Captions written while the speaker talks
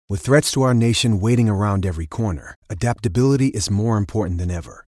With threats to our nation waiting around every corner, adaptability is more important than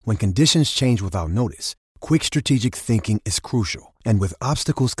ever. When conditions change without notice, quick strategic thinking is crucial. And with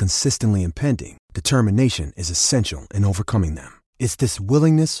obstacles consistently impending, determination is essential in overcoming them. It's this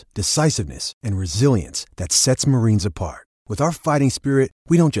willingness, decisiveness, and resilience that sets Marines apart. With our fighting spirit,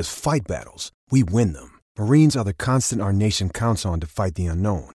 we don't just fight battles, we win them. Marines are the constant our nation counts on to fight the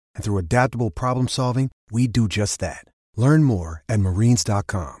unknown. And through adaptable problem solving, we do just that. Learn more at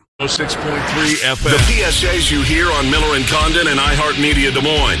marines.com. 6.3 FM. The PSAs you hear on Miller and Condon and iHeartMedia Des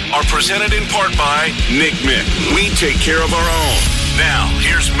Moines are presented in part by Nick Mick. We take care of our own. Now,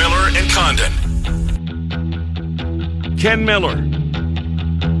 here's Miller and Condon. Ken Miller.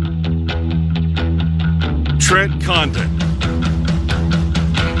 Trent Condon.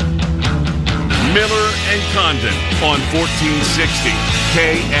 Miller and Condon on 1460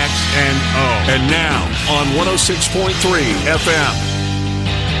 KXNO. And now on 106.3 FM.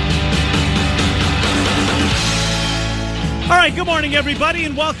 All right, good morning, everybody,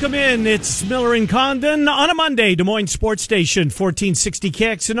 and welcome in. It's Miller and Condon on a Monday, Des Moines Sports Station, 1460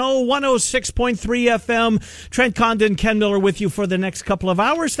 KXNO, 106.3 FM. Trent Condon, Ken Miller with you for the next couple of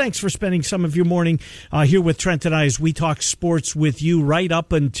hours. Thanks for spending some of your morning here with Trent and I as we talk sports with you right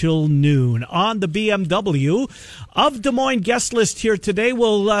up until noon. On the BMW of Des Moines guest list here today,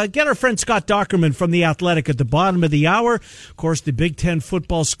 we'll get our friend Scott Dockerman from The Athletic at the bottom of the hour. Of course, the Big Ten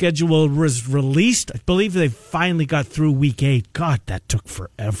football schedule was released. I believe they finally got through week 8. God, that took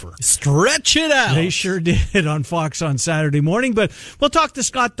forever. Stretch it out. They sure did on Fox on Saturday morning. But we'll talk to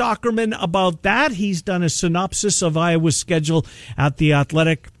Scott Dockerman about that. He's done a synopsis of Iowa's schedule at The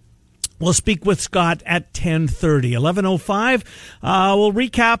Athletic. We'll speak with Scott at 10:30. 11:05. We'll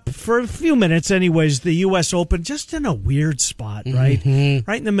recap for a few minutes anyways the U.S. Open, just in a weird spot, right? Mm-hmm.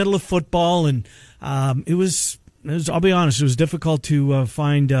 Right in the middle of football. And it was, I'll be honest, it was difficult to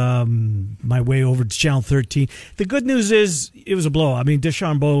find my way over to Channel 13. The good news is it was a blow. I mean,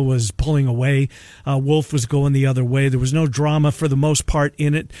 DeChambeau was pulling away. Wolf was going the other way. There was no drama for the most part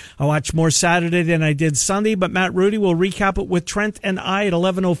in it. I watched more Saturday than I did Sunday, but Matt Rudy will recap it with Trent and I at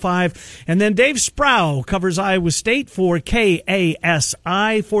 11:05. And then Dave Sproul covers Iowa State for KASI,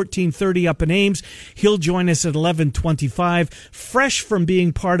 1430 up in Ames. He'll join us at 11:25. Fresh from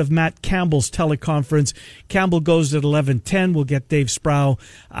being part of Matt Campbell's teleconference. Campbell goes at 11:10. We'll get Dave Sproul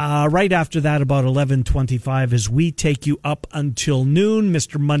right after that, about 11:25, as we take you up until noon.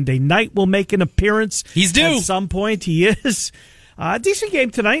 Mr. Monday Night will make an appearance. He's due. At some point, he is. Decent game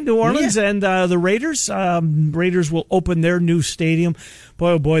tonight, New Orleans and the Raiders. Raiders will open their new stadium.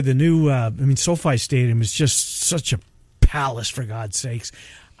 Boy, oh boy, the new, SoFi Stadium is just such a palace, for God's sakes.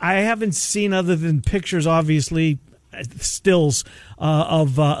 I haven't seen, other than pictures, obviously, stills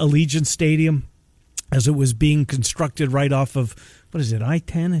of Allegiant Stadium as it was being constructed right off of, what is it,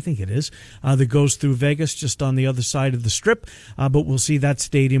 I-10, I think it is, that goes through Vegas, just on the other side of the Strip. But we'll see that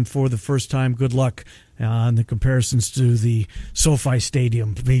stadium for the first time. Good luck on the comparisons to the SoFi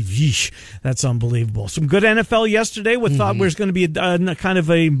Stadium. Yeesh, that's unbelievable. Some good NFL yesterday. We thought there was going to be a kind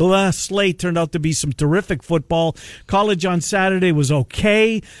of a blah slate. Turned out to be some terrific football. College on Saturday was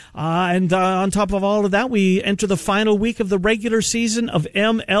okay. And on top of all of that, we enter the final week of the regular season of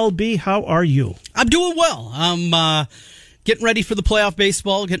MLB. How are you? I'm doing well. I'm getting ready for the playoff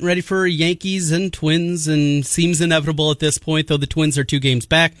baseball, getting ready for Yankees and Twins, and seems inevitable at this point, though the Twins are 2 games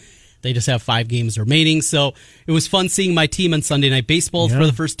back. They just have 5 games remaining. So it was fun seeing my team on Sunday Night Baseball for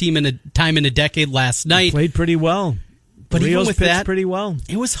the first time in a decade last night. They played pretty well. But even with that, pretty well.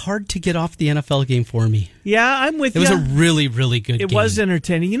 It was hard to get off the NFL game for me. Yeah, I'm with you. It was a really, really good game. It was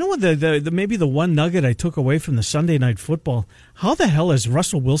entertaining. You know what? The maybe the one nugget I took away from the Sunday Night Football, how the hell has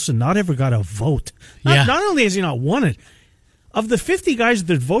Russell Wilson not ever got a vote? Not only has he not won it, of the 50 guys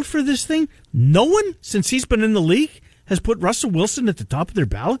that vote for this thing, no one, since he's been in the league, has put Russell Wilson at the top of their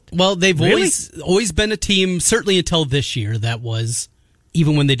ballot? Well, they've always been a team, certainly until this year, that was,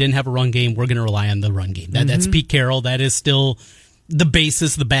 even when they didn't have a run game, we're going to rely on the run game. That's Pete Carroll. That is still the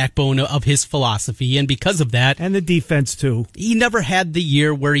basis, the backbone of his philosophy. And because of that... And the defense, too. He never had the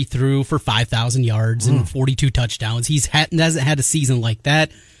year where he threw for 5,000 yards and 42 touchdowns. He hasn't had a season like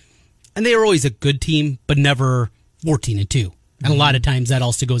that. And they were always a good team, but never 14-2. And a lot of times that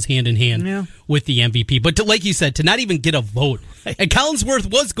also goes hand in hand with the MVP. But like you said, to not even get a vote. And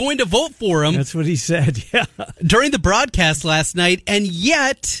Collinsworth was going to vote for him. That's what he said, during the broadcast last night, and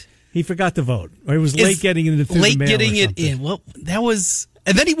yet... He forgot to vote. Or he was late getting it in. Late getting it in. Well, that was...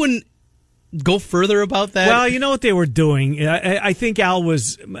 And then he wouldn't go further about that? Well, you know what they were doing. I think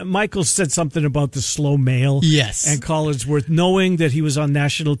Michael said something about the slow mail. Yes. And Collinsworth, knowing that he was on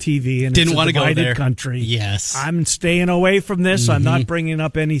national TV and didn't want to go there. Country. Yes. I'm staying away from this. I'm not bringing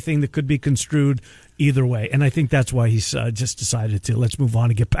up anything that could be construed either way. And I think that's why he's just decided to let's move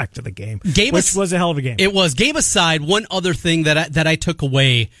on and get back to the game, which was a hell of a game. It was. Game aside, one other thing that I took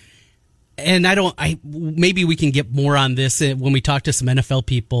away, and maybe we can get more on this when we talk to some NFL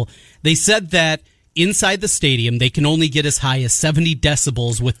people. They said that inside the stadium, they can only get as high as 70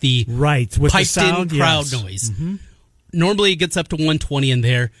 decibels with the piped-in crowd noise. Mm-hmm. Normally, it gets up to 120 in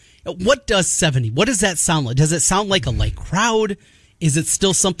there. What does 70? What does that sound like? Does it sound like a light crowd? Is it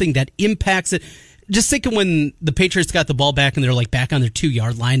still something that impacts it? Just thinking when the Patriots got the ball back and they're like back on their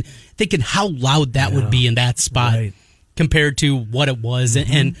 2-yard line, thinking how loud that would be in that spot compared to what it was.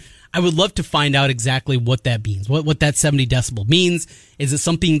 Mm-hmm. And I would love to find out exactly what that means, what that 70 decibel means. Is it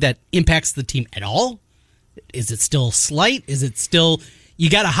something that impacts the team at all? Is it still slight? Is it still, you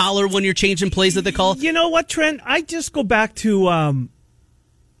got to holler when you're changing plays that they call? You know what, Trent? I just go back to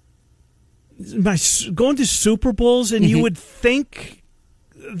going to Super Bowls, and you would think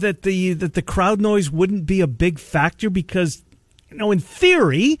that the crowd noise wouldn't be a big factor because, in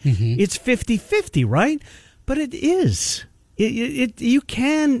theory, it's 50-50, right? But it is. You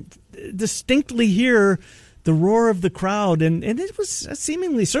can distinctly hear the roar of the crowd, and it was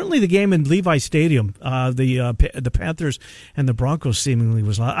certainly the game in Levi Stadium. The Panthers and the Broncos seemingly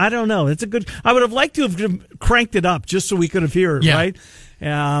was loud. I don't know. I would have liked to have cranked it up just so we could have heard it, right?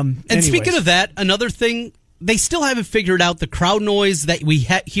 And speaking of that, another thing, they still haven't figured out the crowd noise that we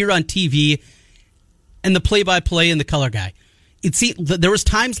hear on TV and the play-by-play and the color guy. There was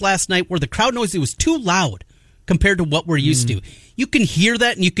times last night where the crowd noise, it was too loud compared to what we're used to. You can hear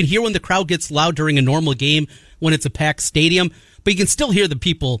that, and you can hear when the crowd gets loud during a normal game when it's a packed stadium, but you can still hear the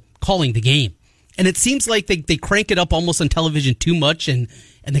people calling the game. And it seems like they crank it up almost on television too much, and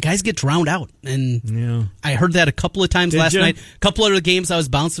the guys get drowned out. And I heard that a couple of times last night. A couple other games I was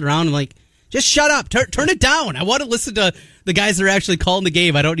bouncing around and like, just shut up. Turn it down. I want to listen to the guys that are actually calling the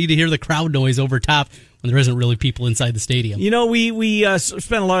game. I don't need to hear the crowd noise over top when there isn't really people inside the stadium. We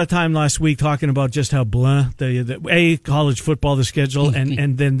spent a lot of time last week talking about just how blah the college football, the schedule,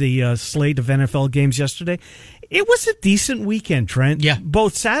 and then the slate of NFL games yesterday. It was a decent weekend, Trent. Yeah.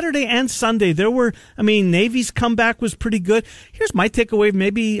 Both Saturday and Sunday. Navy's comeback was pretty good. Here's my takeaway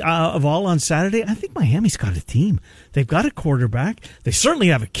maybe of all on Saturday. I think Miami's got a team. They've got a quarterback. They certainly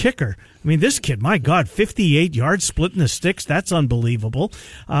have a kicker. This kid, my God, 58 yards splitting the sticks. That's unbelievable.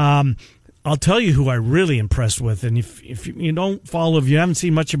 I'll tell you who I really impressed with, and if you haven't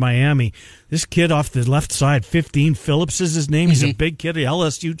seen much of Miami, this kid off the left side, 15, Phillips is his name. He's a big kid,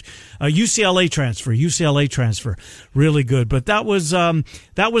 LSU, UCLA transfer, really good. But that was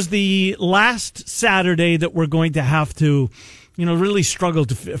the last Saturday that we're going to have to, really struggle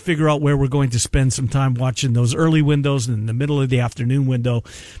to figure out where we're going to spend some time watching those early windows and in the middle of the afternoon window,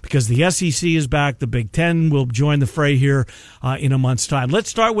 because the SEC is back. The Big Ten will join the fray here in a month's time. Let's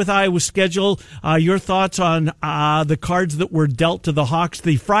start with Iowa's schedule. Your thoughts on the cards that were dealt to the Hawks.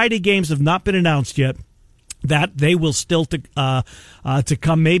 The Friday games have not been announced yet. That they will still to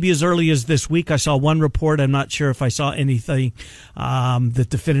come maybe as early as this week. I saw one report. I'm not sure if I saw anything that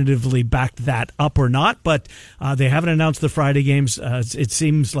definitively backed that up or not, but they haven't announced the Friday games. It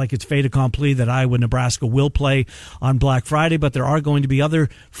seems like it's fait accompli that Iowa, Nebraska will play on Black Friday, but there are going to be other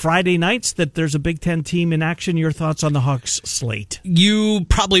Friday nights that there's a Big Ten team in action. Your thoughts on the Hawks slate? You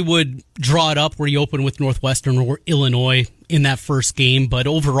probably would draw it up where you open with Northwestern or Illinois in that first game, but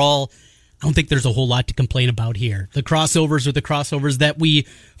overall, I don't think there's a whole lot to complain about here. The crossovers are the crossovers that we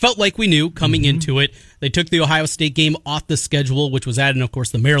felt like we knew coming into it. They took the Ohio State game off the schedule, which was added, of course,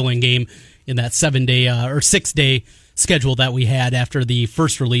 the Maryland game in that 7-day or 6-day schedule that we had after the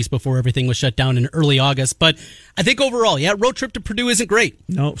first release before everything was shut down in early August. But I think overall, road trip to Purdue isn't great.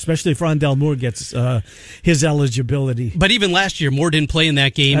 No, especially if Rondell Moore gets his eligibility. But even last year, Moore didn't play in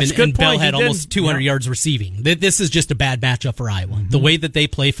that game, and Bell had almost 200 yards receiving. This is just a bad matchup for Iowa. The way that they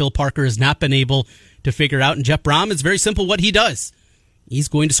play, Phil Parker has not been able to figure out, and Jeff Brom, it's very simple what he does. He's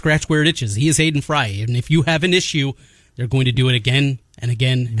going to scratch where it itches. He is Hayden Fry, and if you have an issue, they're going to do it again and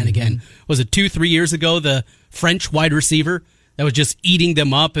again and again. Was it 2-3 years ago, the French wide receiver that was just eating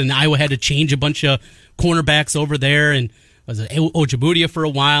them up, and Iowa had to change a bunch of cornerbacks over there, and was it Ojemudia for a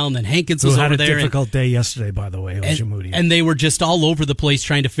while, and then Hankins was over there. Had a difficult day yesterday, by the way, Ojemudia. And they were just all over the place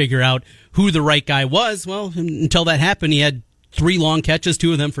trying to figure out who the right guy was. Well, until that happened, he had 3 long catches,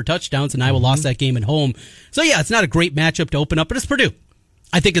 2 of them for touchdowns, and Iowa lost that game at home. So, it's not a great matchup to open up, but it's Purdue.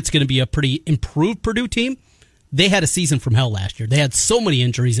 I think it's going to be a pretty improved Purdue team. They had a season from hell last year. They had so many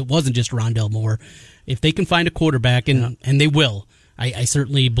injuries. It wasn't just Rondell Moore. If they can find a quarterback, and they will, I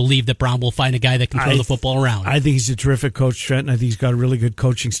certainly believe that Brown will find a guy that can throw the football around. I think he's a terrific coach, Trent, and I think he's got a really good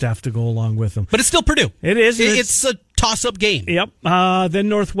coaching staff to go along with him. But it's still Purdue. It is. It's a toss-up game. Yep. Then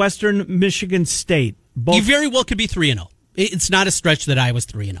Northwestern, Michigan State. You very well could be 3-0. It's not a stretch that I was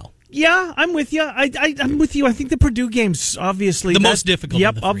 3-0. Yeah, I'm with you. I'm with you. I think the Purdue game's obviously the most difficult.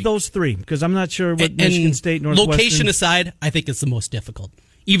 Yep, of those three, because I'm not sure what Michigan State, Northwestern. Location aside, I think it's the most difficult.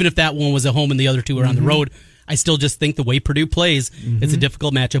 Even if that one was at home and the other two are on the road, I still just think the way Purdue plays, it's a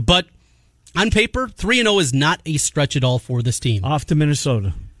difficult matchup. But on paper, 3-0 is not a stretch at all for this team. Off to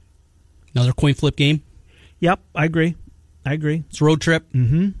Minnesota. Another coin flip game. Yep, I agree. It's a road trip.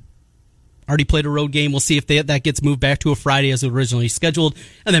 Already played a road game. We'll see if that gets moved back to a Friday as originally scheduled.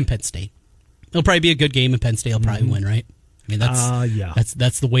 And then Penn State. It'll probably be a good game, and Penn State will probably win, right? I mean,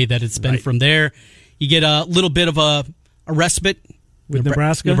 that's the way that it's been from there. You get a little bit of a respite with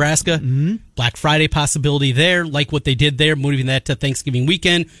Nebraska. Black Friday possibility there, like what they did there, moving that to Thanksgiving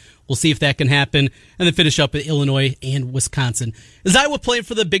weekend. We'll see if that can happen. And then finish up with Illinois and Wisconsin. Is Iowa playing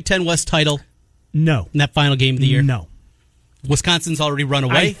for the Big Ten West title? No. In that final game of the year? No. Wisconsin's already run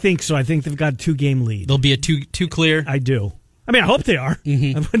away? I think so. I think they've got a 2-game lead. There'll be a two clear? I do. I mean, I hope they are.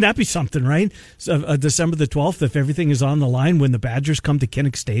 Wouldn't that be something, right? So, December the 12th, if everything is on the line when the Badgers come to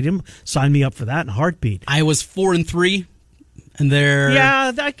Kinnick Stadium, sign me up for that in a heartbeat. Iowa's 4-3, and they're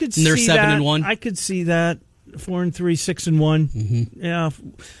I could see they're that. 7-1. I could see that 4-3, 6-1. Yeah,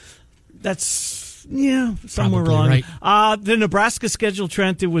 that's somewhere probably along. Right. The Nebraska schedule,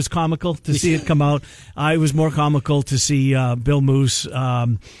 Trent, it was comical to see it come out. It was more comical to see Bill Moose.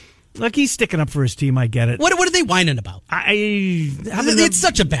 Look, he's sticking up for his team. I get it. What are they whining about? It's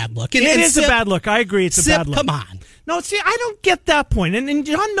such a bad look. It is a bad look. I agree. It's a bad look. Come on. No, see, I don't get that point. And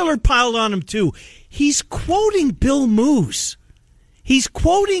John Miller piled on him too. He's quoting Bill Moose. He's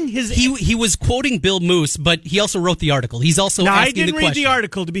quoting his. He was quoting Bill Moose, but he also wrote the article. He's also asking the question. I didn't read the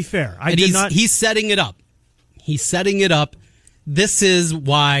article, to be fair. He's setting it up. He's setting it up. This is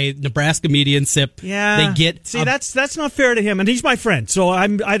why Nebraska media and SIP they get. See, that's not fair to him, and he's my friend, so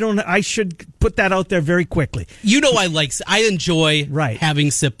I should put that out there very quickly. You know, I enjoy having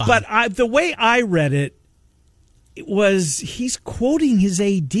SIP on, but the way I read it was he's quoting his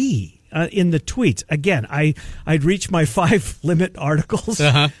AD. In the tweets. Again, I'd reached my 5 limit articles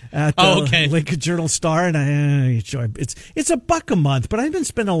at the Lincoln Journal Star, and it's $1 a month, but I've been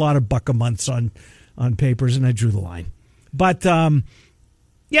spending a lot of $1 a months on papers, and I drew the line. But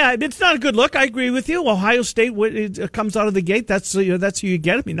it's not a good look. I agree with you. Ohio State it comes out of the gate. That's who you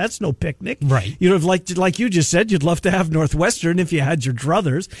get. I mean, that's no picnic, right? You'd have like you just said, you'd love to have Northwestern if you had your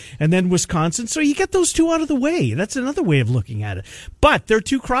druthers, and then Wisconsin. So you get those two out of the way. That's another way of looking at it. But their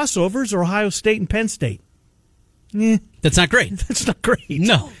two crossovers are Ohio State and Penn State. That's not great. That's not great.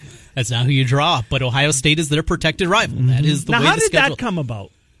 No, that's not who you draw. But Ohio State is their protected rival. That is the way. Now, how did that come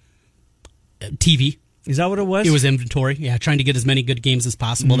about? TV. Is that what it was? It was inventory. Yeah, trying to get as many good games as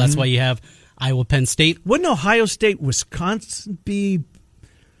possible. That's why you have Iowa, Penn State. Wouldn't Ohio State, Wisconsin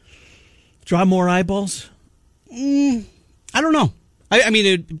draw more eyeballs? I don't know. I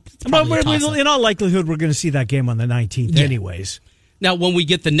mean, in all likelihood, we're going to see that game on the 19th anyways. Now, when we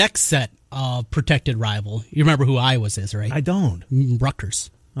get the next set of protected rival, you remember who Iowa's is, right? I don't. Rutgers.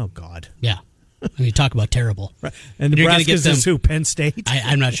 Oh, God. Yeah. I mean, talk about terrible. Right. And Nebraska's is who? Penn State?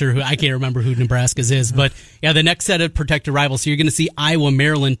 I'm not sure who. I can't remember who Nebraska's is. But, yeah, the next set of protected rivals. So you're going to see Iowa,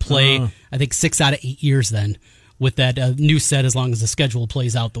 Maryland play, I think, 6 out of 8 years then with that new set as long as the schedule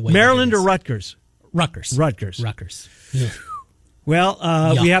plays out the way Maryland or Rutgers? Rutgers. Yeah. Well,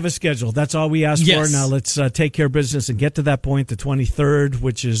 we have a schedule. That's all we asked for. Now let's take care of business and get to that point, the 23rd,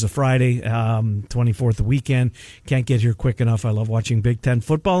 which is a Friday, 24th, the weekend. Can't get here quick enough. I love watching Big Ten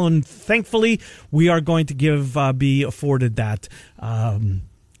football, and thankfully we are going to be afforded that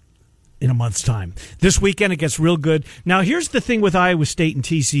in a month's time. This weekend it gets real good. Now here's the thing with Iowa State and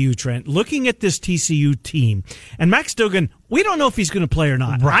TCU, Trent. Looking at this TCU team, and Max Duggan, we don't know if he's going to play or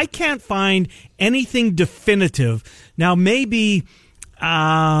not. Right. I can't find anything definitive. Now maybe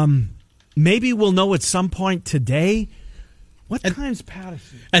we'll know at some point today. What time's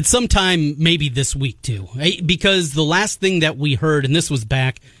Patterson? At some time, maybe this week too, because the last thing that we heard, and this was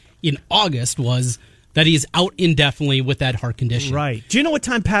back in August, was that he is out indefinitely with that heart condition. Right. Do you know what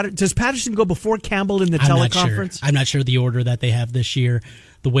time does Patterson go before Campbell in the teleconference? I'm not sure the order that they have this year,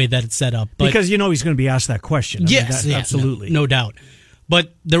 the way that it's set up. But because he's going to be asked that question. Yes, absolutely. No doubt.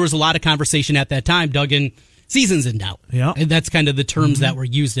 But there was a lot of conversation at that time, Duggan, season's in doubt. Yeah. And that's kind of the terms that were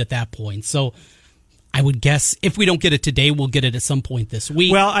used at that point. So I would guess if we don't get it today, we'll get it at some point this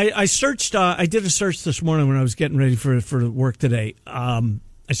week. Well, I searched. I did a search this morning when I was getting ready for work today.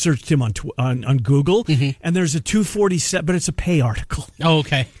 I searched him on Google, and there's a 247, but it's a pay article. Oh,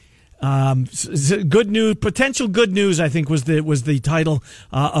 okay. Good news, potential good news. I think was the title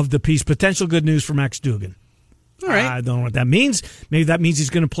of the piece. Potential good news for Max Duggan. All right. I don't know what that means. Maybe that means he's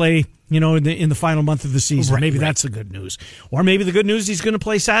going to play, in the final month of the season. Maybe that's the good news. Or maybe the good news he's going to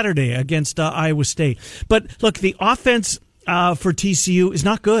play Saturday against Iowa State. But look, the offense for TCU is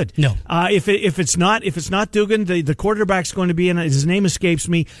not good. No. If it's not Duggan, the quarterback's going to be, and his name escapes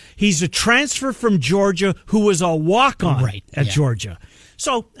me. He's a transfer from Georgia who was a walk-on at Georgia.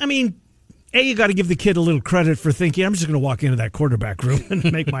 So, I mean, you got to give the kid a little credit for thinking, I'm just going to walk into that quarterback room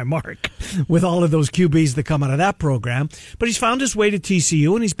and make my mark with all of those QBs that come out of that program. But he's found his way to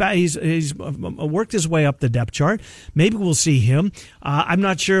TCU, and he's worked his way up the depth chart. Maybe we'll see him. I'm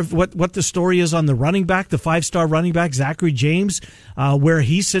not sure what the story is on the running back, the 5-star running back, Zachary James, where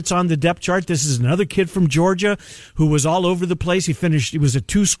he sits on the depth chart. This is another kid from Georgia who was all over the place. He was at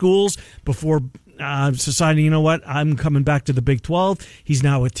 2 schools before deciding, you know what, I'm coming back to the Big 12. He's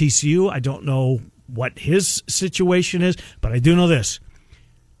now at TCU. I don't know what his situation is, but I do know this.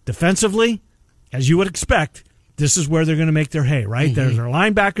 Defensively, as you would expect, this is where they're going to make their hay, right? Their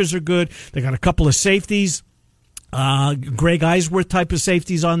linebackers are good. They got a couple of safeties. Greg Eisworth type of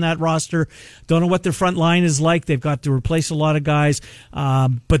safeties on that roster. Don't know what their front line is like. They've got to replace a lot of guys.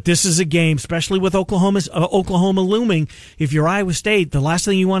 But this is a game, especially with Oklahoma looming. If you're Iowa State, the last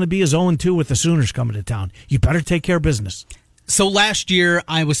thing you want to be is 0-2 with the Sooners coming to town. You better take care of business. So last year,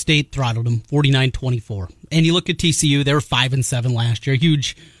 Iowa State throttled them 49-24. And you look at TCU, they were 5-7 last year. A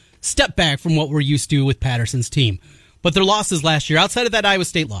huge step back from what we're used to with Patterson's team. But their losses last year, outside of that Iowa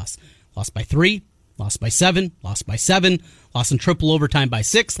State lost by 3, lost by 7, lost by 7, lost in triple overtime by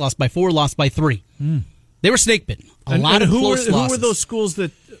 6, lost by 4, lost by 3. They were snake bitten. A lot of close losses. Who were those schools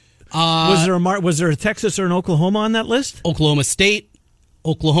that was there a Texas or an Oklahoma on that list? Oklahoma State,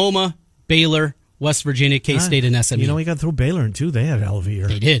 Oklahoma, Baylor, West Virginia, K-State, and SMU. You know, we got to throw Baylor in too. They had a hell of a year.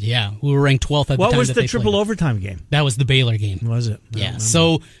 They did, yeah. We were ranked 12th at the time. What was the triple overtime game? That was the Baylor game. Was it? Yeah.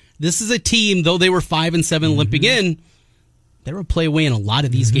 So this is a team, though they were 5-7 limping in, they were play away in a lot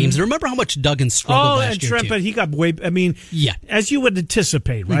of these games. Remember how much Duggan struggled last year, too. But he got as you would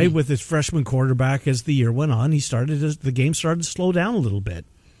anticipate, right? With his freshman quarterback, as the year went on, the game started to slow down a little bit.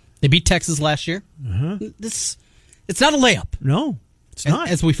 They beat Texas last year. It's not a layup. No, it's not.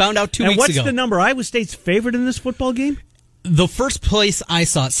 As we found out 2 weeks ago. And what's the number? Iowa State's favorite in this football game? The first place I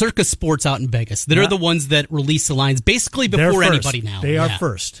saw, Circus Sports out in Vegas. They're the ones that release the lines basically before anybody now. They are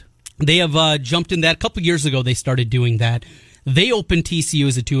first. They have jumped in that. A couple years ago, they started doing that. They opened TCU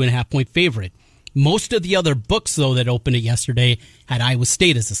as a 2.5-point favorite. Most of the other books, though, that opened it yesterday had Iowa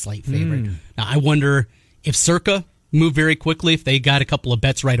State as a slight favorite. Now, I wonder if Circa moved very quickly, if they got a couple of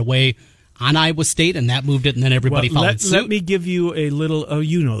bets right away on Iowa State, and that moved it, and then everybody followed suit. Let me give you a little,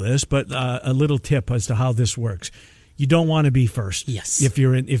 you know this, but a little tip as to how this works. You don't want to be first. Yes. If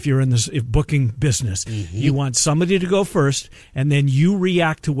you're in this booking business, you want somebody to go first, and then you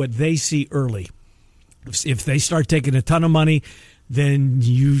react to what they see early. If they start taking a ton of money, then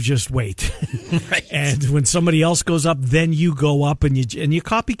you just wait. Right. And when somebody else goes up, then you go up and you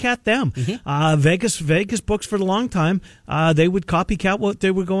copycat them. Vegas books for a long time, they would copycat what they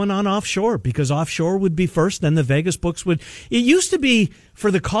were going on offshore, because offshore would be first, then the Vegas books would. It used to be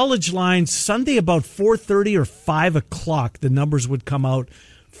for the college lines Sunday about 4:30 or 5 o'clock. The numbers would come out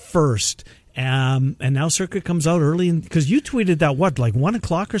first. And now Circa comes out early, because you tweeted that, like 1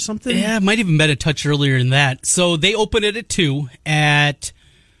 o'clock or something? Yeah, it might even been a touch earlier than that. So they opened it at 2 at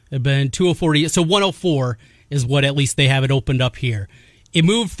 2:40. So 1:04 is what at least they have it opened up here. It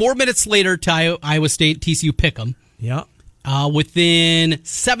moved 4 minutes later to Iowa State, TCU Pick'em. Yeah. Within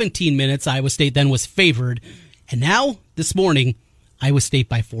 17 minutes, Iowa State then was favored. And now, this morning, Iowa State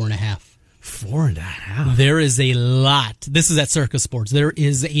by 4.5. 4.5. There is a lot. This is at Circus Sports. There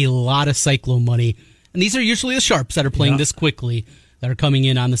is a lot of Cyclone money. And these are usually the Sharps that are playing this quickly that are coming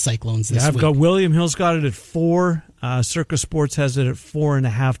in on the Cyclones this week. I've got William Hill's got it at 4. Circus Sports has it at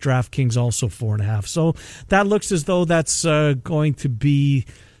 4.5. DraftKings also 4.5. So that looks as though that's going to be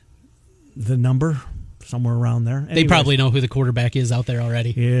the number. Somewhere around there. Anyways, they probably know who the quarterback is out there already.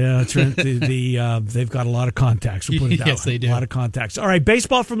 Yeah, Trent, they've got a lot of contacts. We'll put it that yes, way. they do. A lot of contacts. All right,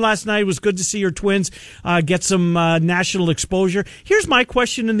 baseball from last night. It was good to see your Twins get some national exposure. Here's my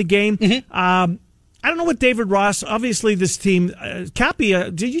question in the game. I don't know what David Ross. Obviously, this team.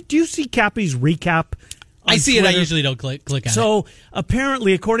 Cappy, do you see Cappy's recap? I see Twitter? it. I usually don't click on it. So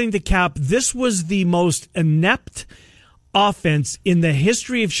apparently, according to Cap, this was the most inept, offense in the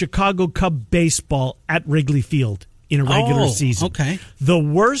history of Chicago Cub baseball at Wrigley Field in a regular season. Okay. The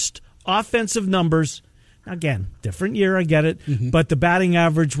worst offensive numbers. Again, different year, I get it. But the batting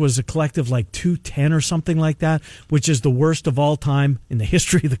average was a collective like 210 or something like that, which is the worst of all time in the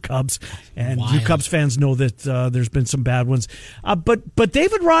history of the Cubs. And you Cubs fans know that there's been some bad ones. But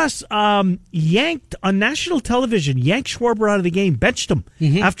David Ross yanked on national television, yanked Schwarber out of the game, benched him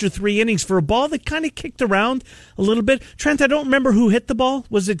after 3 innings for a ball that kind of kicked around a little bit. Trent, I don't remember who hit the ball.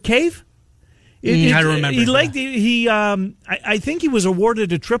 Was it Cave? I don't remember. I think he was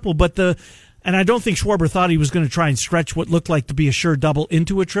awarded a triple, but and I don't think Schwarber thought he was going to try and stretch what looked like to be a sure double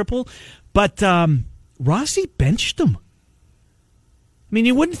into a triple. But Rossi benched him. I mean,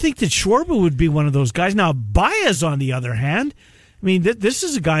 you wouldn't think that Schwarber would be one of those guys. Now, Baez, on the other hand, I mean, this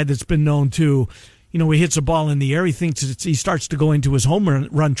is a guy that's been known to, he hits a ball in the air, he thinks he starts to go into his home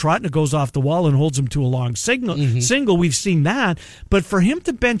run trot, and it goes off the wall and holds him to a long single. We've seen that. But for him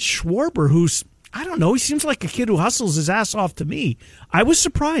to bench Schwarber, who's, I don't know, he seems like a kid who hustles his ass off to me. I was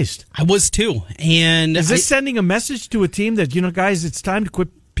surprised. I was too. And is this sending a message to a team that, guys, it's time to quit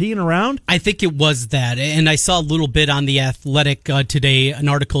peeing around? I think it was that. And I saw a little bit on The Athletic today, an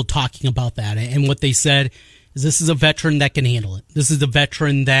article talking about that. And what they said is this is a veteran that can handle it. This is a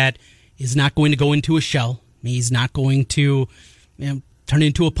veteran that is not going to go into a shell. He's not going to turn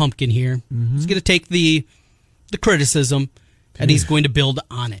into a pumpkin here. He's going to take the criticism and he's going to build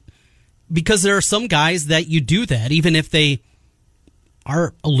on it. Because there are some guys that you do that, even if they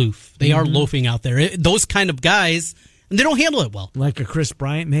are aloof. They are loafing out there. Those kind of guys, and they don't handle it well. Like a Chris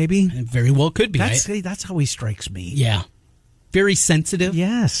Bryant, maybe? It very well could be. That's how he strikes me. Yeah. Very sensitive.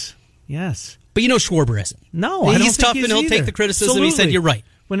 Yes. But Schwarber isn't. No, I don't He's think tough, and he'll take the criticism. Absolutely. He said, you're right.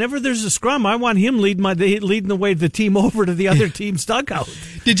 Whenever there's a scrum, I want him leading the way of the team over to the other team's dugout.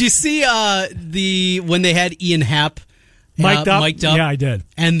 Did you see when they had Ian Happ mic'd up? Yeah, I did.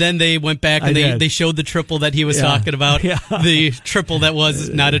 And then they went back and they showed the triple that he was talking about. Yeah. The triple that was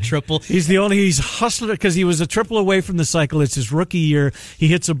not a triple. He's hustling because he was a triple away from the cycle. It's his rookie year. He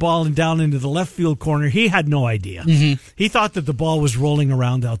hits a ball and down into the left field corner. He had no idea. He thought that the ball was rolling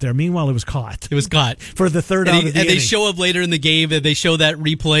around out there. Meanwhile, it was caught. It was caught. For the third out of the inning. And they show up later in the game and they show that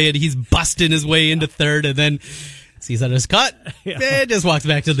replay and he's busting his way into third and then sees that it's caught and just walks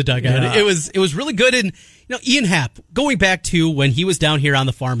back to the dugout. Yeah. It was really good. And Ian Happ, going back to when he was down here on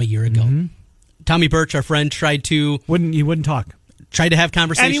the farm a year ago, Tommy Birch, our friend, he wouldn't talk. Tried to have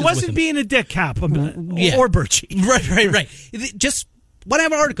conversations and he wasn't with him. being a dick, Happ, or Birchie. Right. Just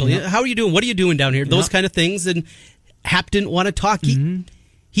whatever article. Yeah. How are you doing? What are you doing down here? Those kind of things. And Happ didn't want to talk.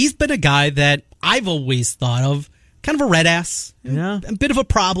 He's been a guy that I've always thought of kind of a red ass, a bit of a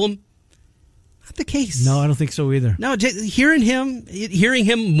problem. Not the case. No, I don't think so either. No, hearing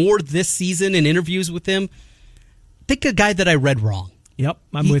him more this season in interviews with him, I think a guy that I read wrong. Yep,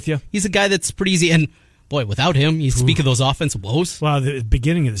 I'm with you. He's a guy that's pretty easy. And boy, without him, you speak of those offensive woes. Well, the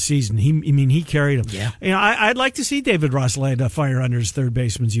beginning of the season, he carried him. Yeah. I'd like to see David Ross light a fire under his third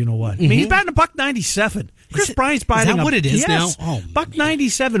baseman's. You know what? I mean, he's batting $197. Chris Bryant's batting. Is that what it is now? Oh,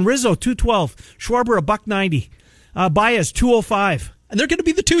 $197. Rizzo $212. Schwarber $190. Baez $205. And they're going to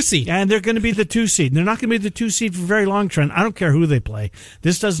be the 2 seed. And they're going to be the 2 seed. They're not going to be the 2 seed for very long, Trent. I don't care who they play.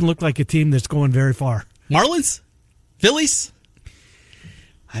 This doesn't look like a team that's going very far. Marlins? Phillies?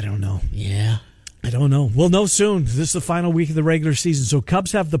 I don't know. Yeah. I don't know. We'll know soon. This is the final week of the regular season. So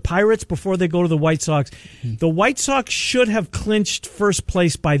Cubs have the Pirates before they go to the White Sox. The White Sox should have clinched first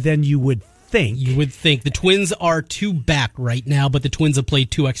place by then, you would think. You would think. The Twins are 2 back right now, but the Twins have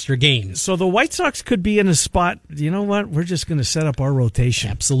played 2 extra games. So the White Sox could be in a spot, you know what? We're just going to set up our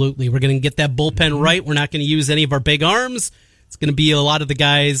rotation. Absolutely. We're going to get that bullpen right. We're not going to use any of our big arms. It's going to be a lot of the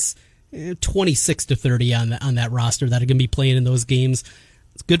guys, 26 to 30 on that roster that are going to be playing in those games.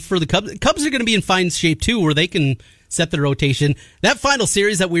 It's good for the Cubs. Cubs are going to be in fine shape, too, where they can set their rotation. That final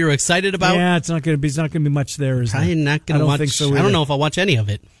series that we were excited about. Yeah, it's not going to be much there, is it? I'm not going to watch. Think so either. I don't know if I'll watch any of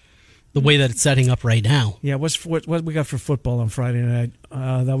it. The way that it's setting up right now. Yeah, what we got for football on Friday night?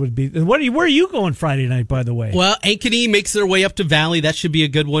 That would be. Where are you going Friday night? By the way, well, Ankeny makes their way up to Valley. That should be a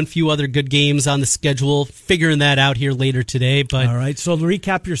good one. Few other good games on the schedule. Figuring that out here later today. But all right. So to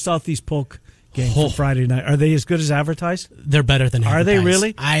recap your Southeast Polk game for Friday night. Are they as good as advertised? They're better than advertised. Are they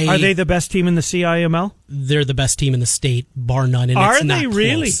really? Are they the best team in the CIML? They're the best team in the state, bar none. And are it's not they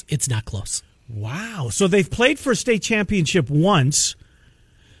really? Close. It's not close. Wow. So they've played for a state championship once.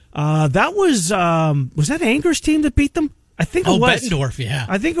 That was that Anger's team that beat them? I think it was. Bettendorf, yeah.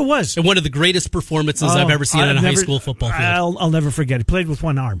 I think it was. And one of the greatest performances I've ever seen on a high school football field. I'll never forget. He played with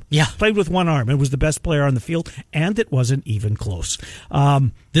one arm. Yeah. Played with one arm. It was the best player on the field, and it wasn't even close.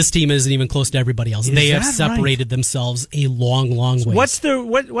 This team isn't even close to everybody else. They have separated themselves a long, long way. What's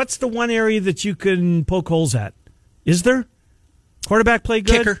the one area that you can poke holes at? Is there? Quarterback play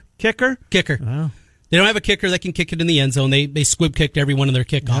good? Kicker? Wow. They don't have a kicker that can kick it in the end zone. They squib kicked every one of their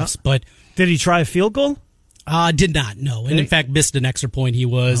kickoffs. Yeah. But did he try a field goal? Did not, no. And in fact, missed an extra point. He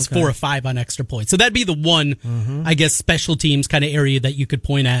was 4 of 5 on extra points. So that'd be the one, I guess, special teams kind of area that you could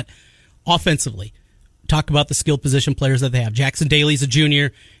point at offensively. Talk about the skill position players that they have. Jackson Daly's a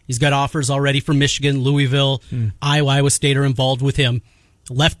junior. He's got offers already from Michigan, Louisville, Iowa State are involved with him.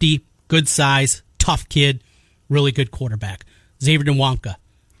 Lefty, good size, tough kid, really good quarterback. Xavier Nwamka,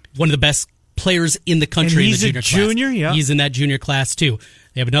 one of the best players in the country in the junior class. He's a junior, yeah. He's in that junior class, too.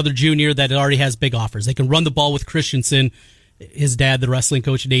 They have another junior that already has big offers. They can run the ball with Christensen, his dad, the wrestling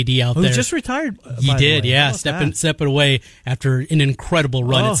coach at AD out there. Who just retired, He did, yeah. Stepping away after an incredible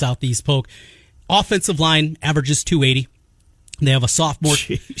run at Southeast Polk. Offensive line averages 280. They have a sophomore,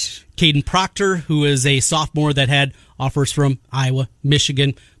 Caden Proctor, who is a sophomore that had offers from Iowa,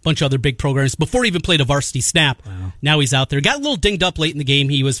 Michigan, a bunch of other big programs before he even played a varsity snap. Wow. Now he's out there. Got a little dinged up late in the game.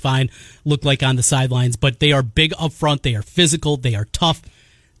 He was fine, looked like on the sidelines, but they are big up front. They are physical. They are tough.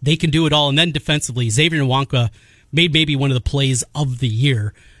 They can do it all. And then defensively, Xavier Nwamka made maybe one of the plays of the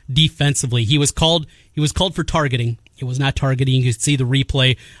year defensively. He was called for targeting. It was not targeting. You could see the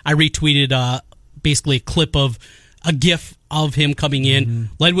replay. I retweeted basically a clip of a GIF of him coming in,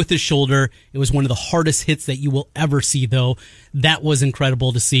 led with his shoulder. It was one of the hardest hits that you will ever see, though. That was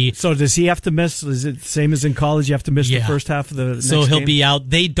incredible to see. So does he have to miss? Is it the same as in college? You have to miss the first half of the next So he'll game? be out.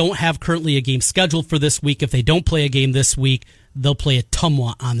 They don't have currently a game scheduled for this week. If they don't play a game this week, they'll play at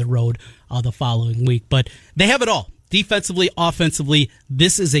Tumwa on the road the following week. But they have it all. Defensively, offensively,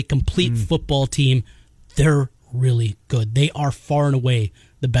 this is a complete football team. They're really good. They are far and away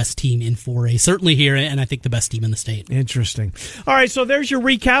the best team in 4A, certainly here, and I think the best team in the state. Interesting. All right, so there's your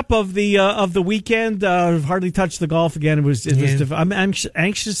recap of the weekend. Hardly touched the golf again. It was. I'm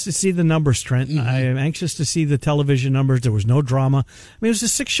anxious to see the numbers, Trent. I am anxious to see the television numbers. There was no drama. I mean, it was a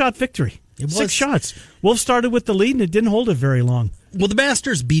 6-shot victory. It was 6 shots. Wolf started with the lead, and it didn't hold it very long. Will the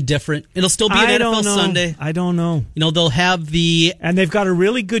Masters be different? It'll still be an NFL Sunday. I don't know. You know, they'll have and they've got a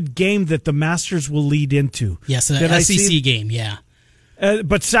really good game that the Masters will lead into. Yes, an SEC game. Yeah.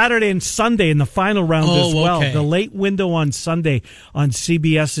 But Saturday and Sunday in the final round as well. Okay. The late window on Sunday on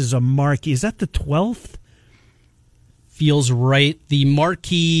CBS is a marquee. Is that the 12th? Feels right. The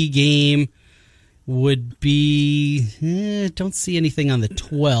marquee game would be... don't see anything on the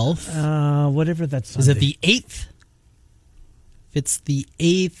 12th. Whatever that's Sunday. Is it the 8th? If it's the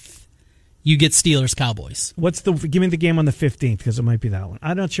 8th, you get Steelers-Cowboys. Give me the game on the 15th, because it might be that one.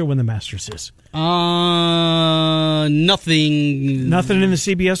 I'm not sure when the Masters is. Nothing. Nothing in the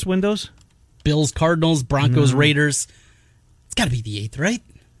CBS windows? Bills-Cardinals, Broncos-Raiders. It's got to be the 8th, right?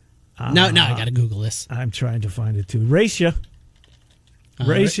 No, I got to Google this. I'm trying to find it, too. Race ya.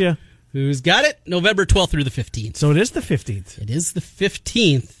 Who's got it? November 12th through the 15th. So it is the 15th. It is the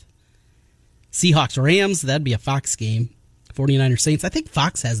 15th. Seahawks-Rams, that'd be a Fox game. 49ers-Saints. I think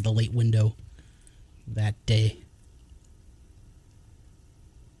Fox has the late window that day.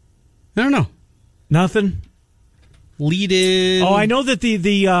 I don't know. Nothing? Lead in. Oh, I know that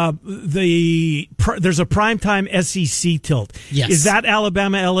there's a primetime SEC tilt. Yes. Is that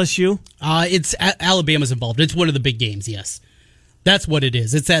Alabama LSU? It's Alabama's involved. It's one of the big games, yes. That's what it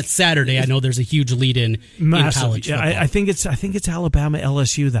is. It's that Saturday. I know there's a huge lead in college football. I think it's Alabama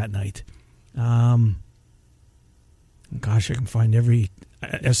LSU that night. Gosh, I can find every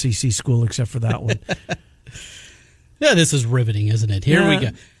SEC school except for that one. Yeah, this is riveting, isn't it? Here we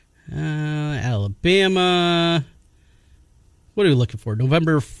go. Alabama. What are we looking for?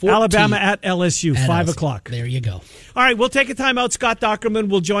 November 14th. Alabama at LSU, 5 o'clock. There you go. All right, we'll take a time out. Scott Dockerman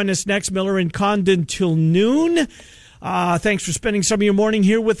will join us next. Miller and Condon till noon. Thanks for spending some of your morning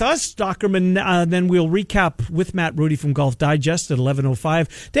here with us. Dockerman, then we'll recap with Matt Rudy from Golf Digest at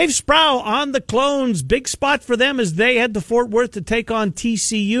 11:05. Dave Sproul on the Clones. Big spot for them as they head to Fort Worth to take on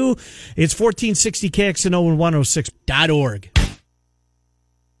TCU. It's 1460 KXNO and 106.org.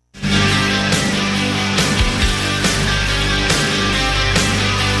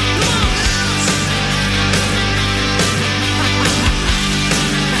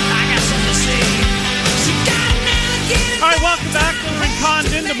 Welcome back, Miller and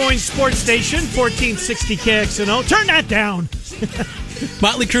Condon, Des Moines Sports Station, 1460 KXNO. Turn that down.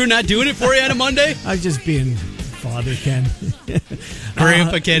 Motley Crue not doing it for you on a Monday? I was just being Father Ken.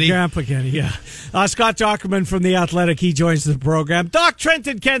 Grandpa Kenny. Grandpa Kenny, yeah. Scott Dochterman from The Athletic. He joins the program. Doc,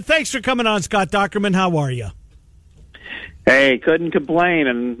 Trenton, Ken, thanks for coming on, Scott Dochterman. How are you? Hey, couldn't complain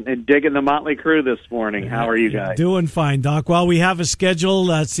and digging the Motley Crue this morning. How are you guys? Doing fine, Doc. Well, we have a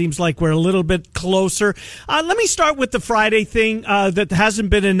schedule. It seems like we're a little bit closer. Let me start with the Friday thing that hasn't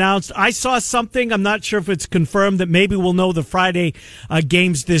been announced. I saw something. I'm not sure if it's confirmed that maybe we'll know the Friday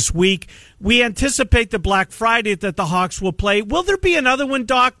games this week. We anticipate the Black Friday that the Hawks will play. Will there be another one,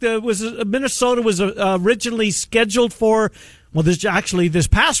 Doc? Minnesota was originally scheduled for. Well, this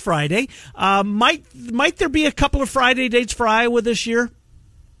past Friday. Might there be a couple of Friday dates for Iowa this year?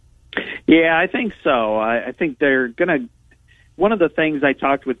 Yeah, I think so. I think they're going to. One of the things I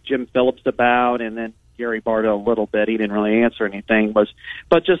talked with Jim Phillips about, and then Gary Barta a little bit, he didn't really answer anything,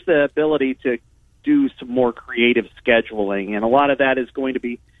 but just the ability to do some more creative scheduling. And a lot of that is going to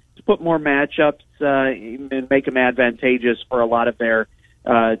be to put more matchups and make them advantageous for a lot of their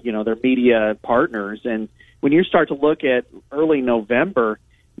media partners. And when you start to look at early November,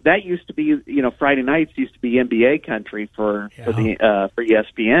 that used to be, Friday nights used to be NBA country for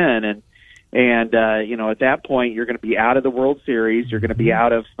ESPN, and at that point you're going to be out of the World Series, you're going to be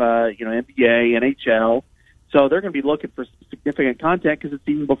out of NBA, NHL, so they're going to be looking for significant content because it's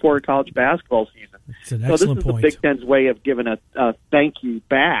even before a college basketball season. It's an so this is excellent point. the Big Ten's way of giving a thank you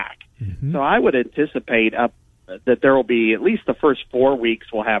back. Mm-hmm. So I would anticipate that there will be at least the first 4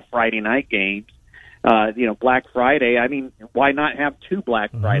 weeks we'll have Friday night games. Black Friday, I mean, why not have 2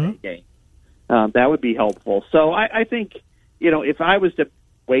 Black Friday games? That would be helpful. So I think, if I was to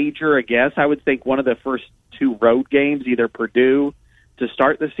wager a guess, I would think one of the first 2 road games, either Purdue to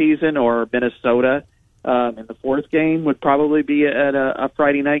start the season or Minnesota in the 4th game would probably be at a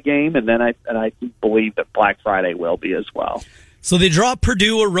Friday night game. And then I believe that Black Friday will be as well. So they draw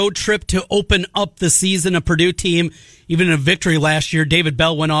Purdue a road trip to open up the season. A Purdue team, even in a victory last year, David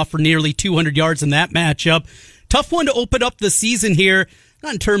Bell went off for nearly 200 yards in that matchup. Tough one to open up the season here.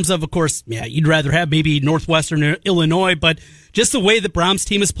 Not in terms of course, you'd rather have maybe Northwestern Illinois, but just the way the Brahms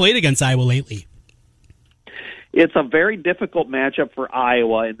team has played against Iowa lately. It's a very difficult matchup for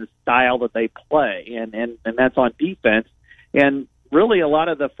Iowa in the style that they play, and that's on defense. And really, a lot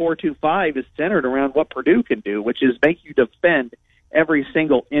of the 4-2-5 is centered around what Purdue can do, which is make you defend every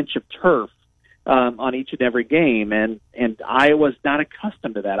single inch of turf on each and every game. And Iowa's not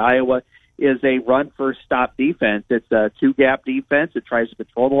accustomed to that. Iowa is a run-first-stop defense. It's a 2-gap defense. It tries to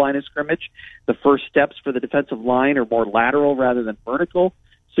control the line of scrimmage. The first steps for the defensive line are more lateral rather than vertical.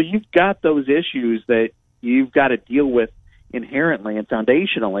 So you've got those issues that you've got to deal with inherently and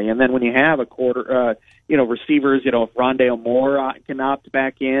foundationally. And then when you have receivers, if Rondale Moore can opt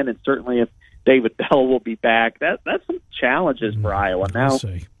back in, and certainly if David Bell will be back, that's some challenges for Iowa. Now,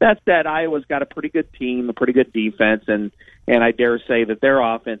 that said, Iowa's got a pretty good team, a pretty good defense, and I dare say that their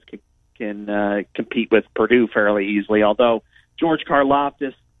offense can compete with Purdue fairly easily, although George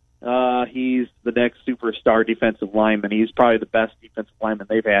Karlaftis, he's the next superstar defensive lineman. He's probably the best defensive lineman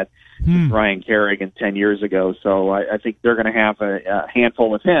they've had since Ryan Kerrigan 10 years ago. So I think they're going to have a handful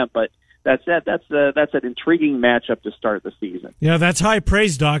with him. But that said, that's an intriguing matchup to start the season. Yeah, that's high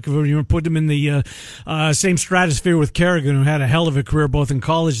praise, Doc. You put him in the same stratosphere with Kerrigan, who had a hell of a career both in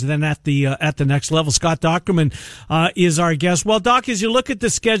college and then at the next level. Scott Dochterman is our guest. Well, Doc, as you look at the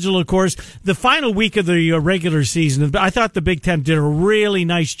schedule, of course, the final week of the regular season, I thought the Big Ten did a really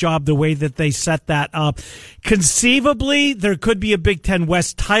nice job the way that they set that up. Conceivably, there could be a Big Ten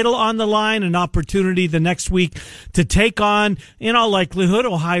West title on the line, an opportunity the next week to take on, in all likelihood,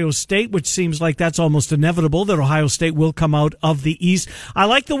 Ohio State, which seems like that's almost inevitable that Ohio State will come out of the East. I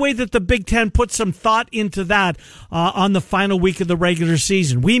like the way that the Big Ten put some thought into that on the final week of the regular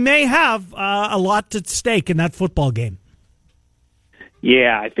season. We may have a lot at stake in that football game.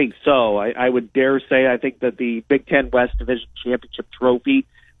 Yeah, I think so. I would dare say I think that the Big Ten West Division Championship trophy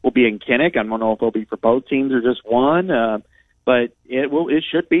will be in Kinnick. I don't know if it'll be for both teams or just one, but it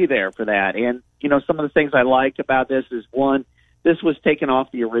should be there for that. And, some of the things I like about this is, one, this was taken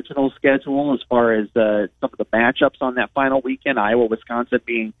off the original schedule as far as some of the matchups on that final weekend, Iowa, Wisconsin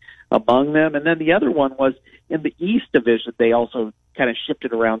being among them. And then the other one was in the East Division, they also kind of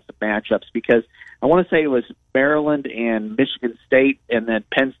shifted around some matchups because I want to say it was Maryland and Michigan State and then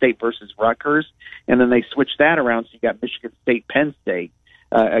Penn State versus Rutgers. And then they switched that around, so you got Michigan State, Penn State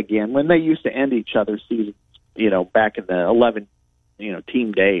again, when they used to end each other's seasons, back in the 11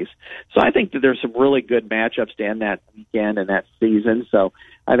 team days. So I think that there's some really good matchups to end that weekend and that season. So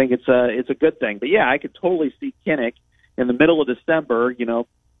I think it's a good thing. But yeah, I could totally see Kinnick in the middle of December,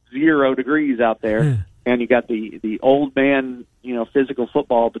 0 degrees out there, and you got the old man, physical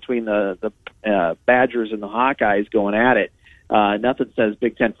football between the Badgers and the Hawkeyes going at it. Nothing says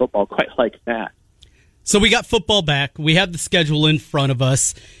Big Ten football quite like that. So we got football back. We have the schedule in front of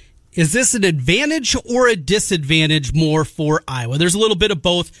us. Is this an advantage or a disadvantage more for Iowa? There's a little bit of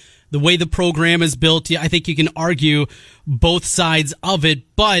both. The way the program is built, I think you can argue both sides of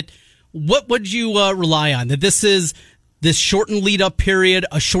it. But what would you rely on? That this is this shortened lead-up period,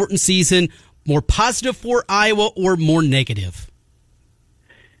 a shortened season, more positive for Iowa or more negative?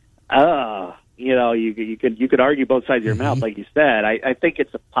 You could argue both sides of your mouth, like you said. I think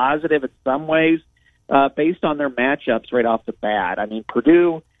it's a positive in some ways based on their matchups right off the bat. I mean,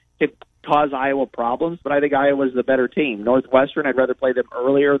 Purdue could cause Iowa problems, but I think Iowa's the better team. Northwestern, I'd rather play them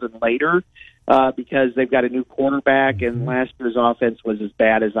earlier than later because they've got a new quarterback, and last year's offense was as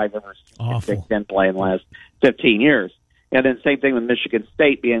bad as I've ever seen Big Ten play in the last 15 years. And then same thing with Michigan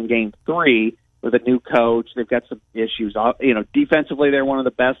State being Game 3 with a new coach. They've got some issues. Defensively, they're one of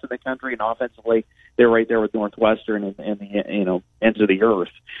the best in the country, and offensively, they're right there with Northwestern and the ends of the earth.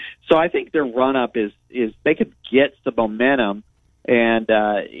 So I think their run-up is they could get some momentum and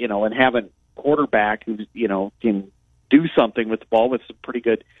have a quarterback who can do something with the ball with some pretty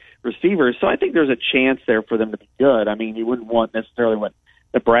good receivers. So I think there's a chance there for them to be good. I mean, you wouldn't want necessarily what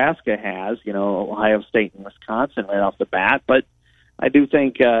Nebraska has, Ohio State and Wisconsin right off the bat, but I do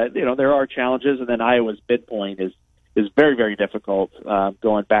think there are challenges, and then Iowa's midpoint is very, very difficult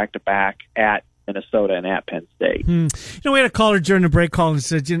going back to back at Minnesota and at Penn State. We had a caller during the break call and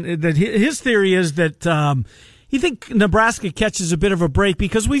said that his theory is that you think Nebraska catches a bit of a break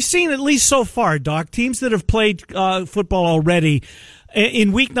because we've seen, at least so far, Doc, teams that have played football already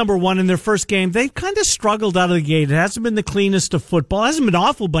in week number 1 in their first game, they've kind of struggled out of the gate. It hasn't been the cleanest of football. It hasn't been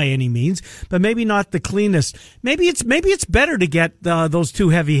awful by any means, but maybe not the cleanest. Maybe it's better to get those two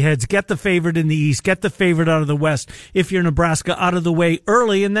heavy heads, get the favorite in the East, get the favorite out of the West, if you're Nebraska, out of the way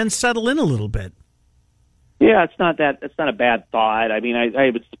early and then settle in a little bit. Yeah, it's not a bad thought. I mean, I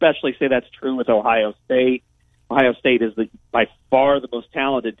would especially say that's true with Ohio State. Ohio State is by far the most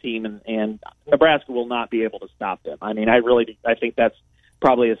talented team, and Nebraska will not be able to stop them. I mean, I think that's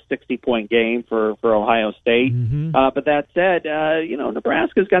probably a 60-point game for Ohio State. But that said,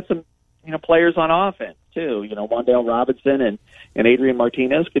 Nebraska's got some players on offense too. Wan'Dale Robinson and Adrian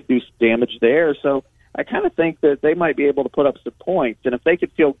Martinez could do some damage there. So I kind of think that they might be able to put up some points, and if they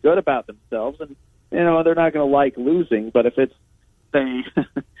could feel good about themselves, and they're not going to like losing, but if it's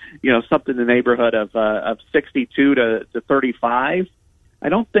something in the neighborhood of 62 to 35, I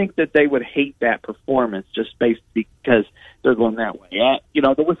don't think that they would hate that performance just based because they're going that way.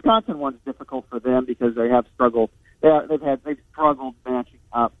 The Wisconsin one's difficult for them because they have struggled. They've struggled matching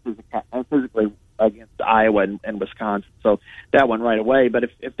up physically against Iowa and Wisconsin. So that one right away. But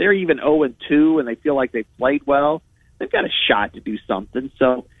if they're even 0-2 and they feel like they've played well, they've got a shot to do something.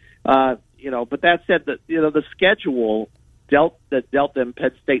 So but that said, the schedule dealt them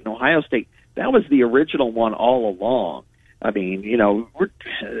Penn State and Ohio State. That was the original one all along. I mean,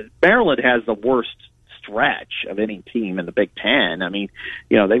 Maryland has the worst stretch of any team in the Big Ten. I mean,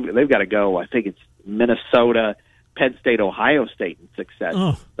 they've got to go. I think it's Minnesota, Penn State, Ohio State in success.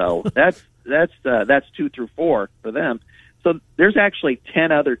 So that's 2 through 4 for them. So there's actually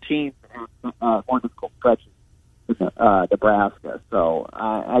 10 other teams that have more difficult stretches than Nebraska. So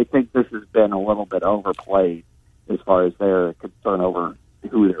I think this has been a little bit overplayed as far as their concern over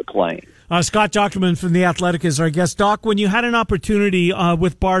who they're playing. Scott Dochterman from The Athletic is our guest. Doc, when you had an opportunity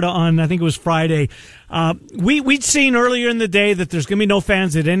with Barta on, I think it was Friday, we'd seen earlier in the day that there's going to be no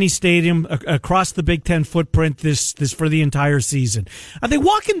fans at any stadium across the Big Ten footprint this for the entire season. Are they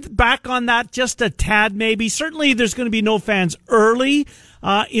walking back on that just a tad maybe? Certainly there's going to be no fans early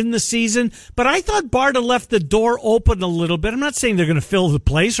in the season, but I thought Barta left the door open a little bit. I'm not saying they're going to fill the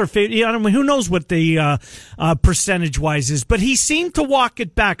place who knows what the percentage-wise is, but he seemed to walk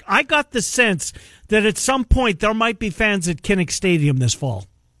it back. I got the sense that at some point there might be fans at Kinnick Stadium this fall.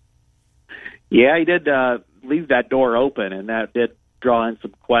 Yeah, he did leave that door open, and that did draw in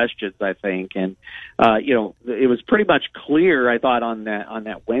some questions, I think. And it was pretty much clear, I thought, on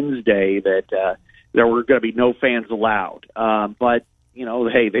that Wednesday that there were going to be no fans allowed. But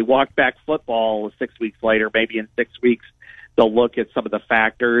hey, they walked back football 6 weeks later. Maybe in 6 weeks they'll look at some of the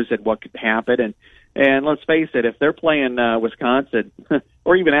factors and what could happen. And let's face it, if they're playing Wisconsin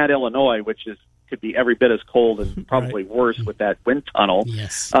or even at Illinois, which could be every bit as cold and probably worse with that wind tunnel.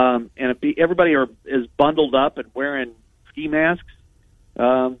 Yes. And if everybody is bundled up and wearing ski masks,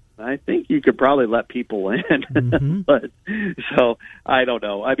 I think you could probably let people in. But so I don't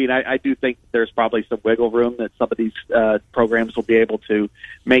know. I mean, I do think there's probably some wiggle room that some of these programs will be able to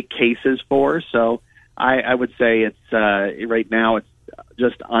make cases for. So I would say it's right now it's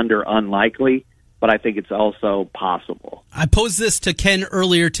just under unlikely but I think it's also possible. I posed this to Ken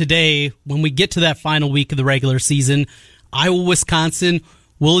earlier today. When we get to that final week of the regular season, Iowa, Wisconsin,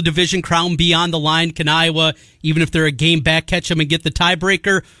 will a division crown be on the line? Can Iowa, even if they're a game back, catch them and get the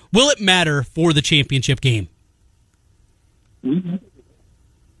tiebreaker? Will it matter for the championship game? Mm-hmm.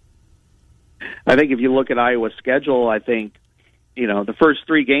 I think if you look at Iowa's schedule, I think, the first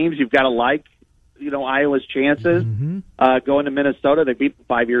 3 games you've got to like, Iowa's chances. Going to Minnesota, they beat them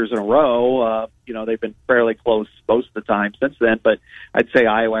 5 years in a row. They've been fairly close most of the time since then, but I'd say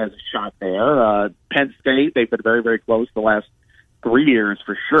Iowa has a shot there. Penn State, they've been very, very close the last 3 years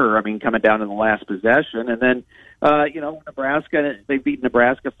for sure. I mean, coming down to the last possession. And then, Nebraska, they've beaten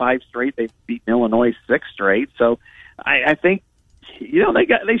Nebraska 5 straight. They've beaten Illinois 6 straight. So I think,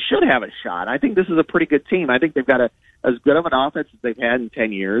 they should have a shot. I think this is a pretty good team. I think they've got as good of an offense as they've had in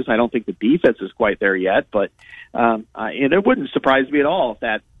 10 years. I don't think the defense is quite there yet, but and it wouldn't surprise me at all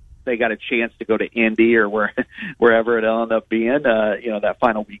if they got a chance to go to Indy or wherever it'll end up being, that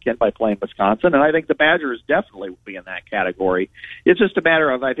final weekend by playing Wisconsin. And I think the Badgers definitely will be in that category. It's just a matter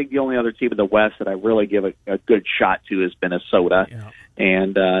of, I think the only other team in the West that I really give a good shot to is Minnesota.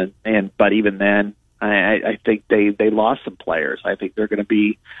 Yeah. But even then, I think they lost some players. I think they're going to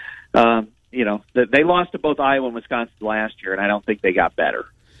be, they lost to both Iowa and Wisconsin last year, and I don't think they got better.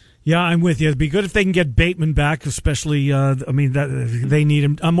 Yeah, I'm with you. It'd be good if they can get Bateman back, especially. They need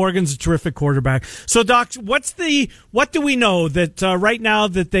him. Morgan's a terrific quarterback. So, Doc, what do we know that right now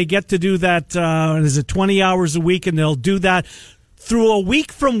that they get to do that? Is it 20 hours a week, and they'll do that through a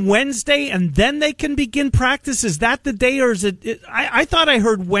week from Wednesday, and then they can begin practice? Is that the day, or is it? I thought I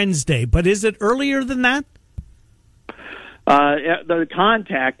heard Wednesday, but is it earlier than that? The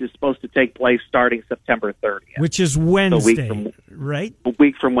contact is supposed to take place starting September 30th, which is Wednesday, right? A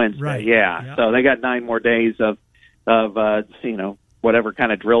week from Wednesday, right. Yeah. So they got 9 more days of whatever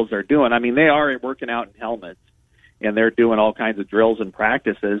kind of drills they're doing. I mean, they are working out in helmets, and they're doing all kinds of drills and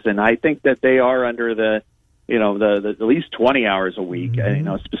practices. And I think that they are under the at least 20 hours a week,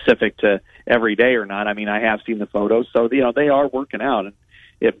 specific to every day or not. I mean, I have seen the photos, so they are working out.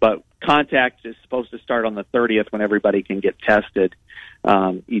 But contact is supposed to start on the 30th when everybody can get tested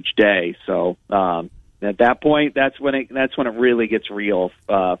each day. So at that point, that's when it really gets real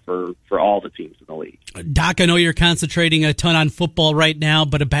for all the teams in the league. Doc, I know you're concentrating a ton on football right now,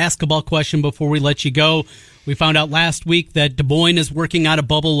 but a basketball question before we let you go. We found out last week that Des Moines is working on a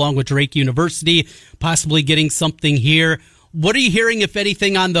bubble along with Drake University, possibly getting something here. What are you hearing, if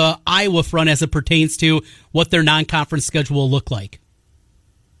anything, on the Iowa front as it pertains to what their non-conference schedule will look like?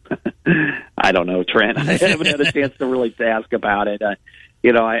 I don't know, Trent. I haven't had a chance to really ask about it.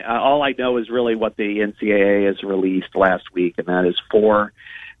 All I know is really what the NCAA has released last week, and that is 4.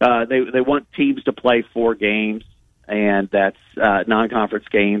 They want teams to play 4 games, and that's non-conference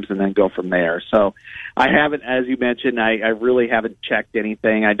games, and then go from there. So I haven't, as you mentioned, I really haven't checked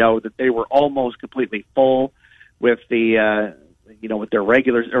anything. I know that they were almost completely full with the with their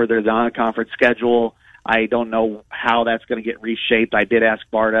regular or their non-conference schedule. I don't know how that's going to get reshaped. I did ask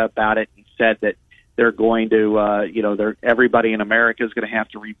Barta about it. He said that they're going to, everybody in America is going to have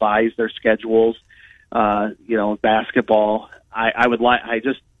to revise their schedules. Basketball.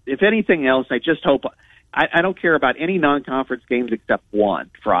 If anything else, I just hope. I don't care about any non-conference games except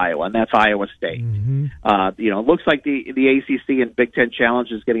one for Iowa, and that's Iowa State. Mm-hmm. It looks like the ACC and Big Ten Challenge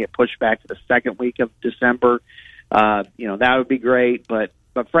is going to get pushed back to the second week of December. That would be great, but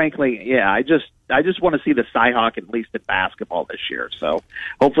frankly, yeah, I just want to see the Cyhawk at least in basketball this year. So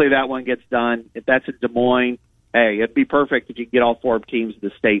hopefully that one gets done. If that's in Des Moines, hey, it'd be perfect if you could get all 4 teams of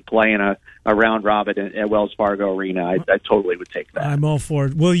the state playing a round robin at Wells Fargo Arena. I totally would take that. I'm all for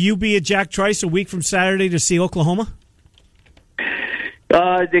it. Will you be at Jack Trice a week from Saturday to see Oklahoma?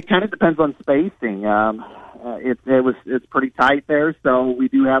 It kind of depends on spacing. It's pretty tight there, so we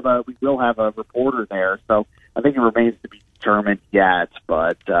will have a reporter there. So I think it remains to be determined yet,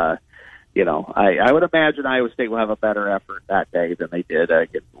 but I would imagine Iowa State will have a better effort that day than they did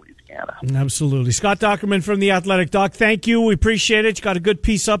against Louisiana. Absolutely. Scott Dockerman from The Athletic. Doc, thank you. We appreciate it. You got a good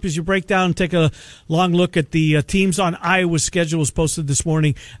piece up as you break down and take a long look at the teams on Iowa's schedule. Was posted this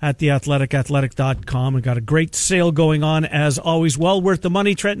morning at The Athletic, athletic.com, and got a great sale going on as always. Well worth the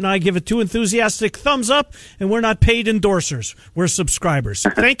money. Trent and I give it 2 enthusiastic thumbs up, and we're not paid endorsers. We're subscribers.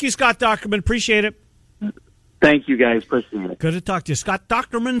 Thank you, Scott Dockerman. Appreciate it. Thank you, guys. Appreciate it. Good to talk to you. Scott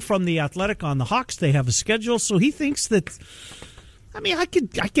Dockerman from The Athletic on the Hawks. They have a schedule, so he thinks that, I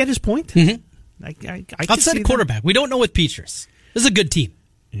get his point. Mm-hmm. I outside of quarterback, we don't know with Petras. This is a good team.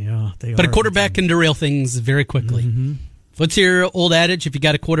 Yeah, they are. But a quarterback can derail things very quickly. Mm-hmm. What's your old adage? If you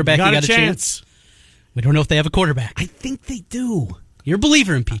got a quarterback, you got a chance. We don't know if they have a quarterback. I think they do. You're a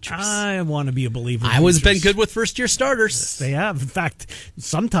believer in Petras. I want to be a believer. Iowa's been good with first-year starters. They have. In fact,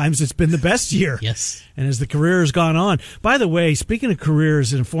 sometimes it's been the best year. Yes. And as the career has gone on. By the way, speaking of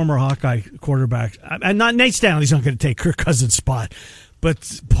careers and former Hawkeye quarterback, and not Nate Stanley's not going to take Kirk Cousins' spot.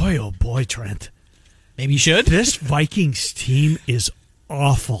 But boy, oh boy, Trent. Maybe you should. This Vikings team is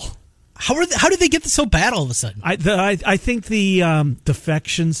awful. How did they get so bad all of a sudden? I think the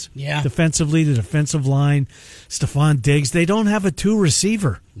defections, defensively, the defensive line, Stephon Diggs, they don't have a 2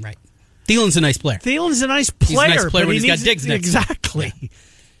 receiver. Right. Thielen's a nice player. He's a nice player when he's got Diggs next. Exactly. Yeah.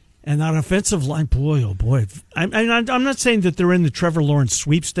 And that offensive line, boy, oh boy. I'm not saying that they're in the Trevor Lawrence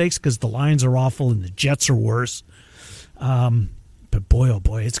sweepstakes because the Lions are awful and the Jets are worse. But boy, oh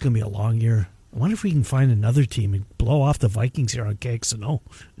boy, it's going to be a long year. I wonder if we can find another team and blow off the Vikings here on KXNO.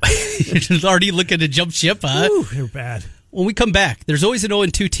 You're already looking to jump ship, huh? Ooh, they're bad. When we come back, there's always an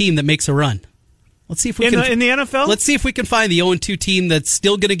 0-2 team that makes a run. Let's see if we can in the NFL. Let's see if we can find the 0-2 team that's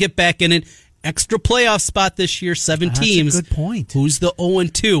still going to get back in it. Extra playoff spot this year, 7 teams. That's a good point. Who's the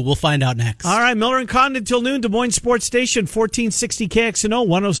 0-2? We'll find out next. All right, Miller and Condon until noon. Des Moines Sports Station, 1460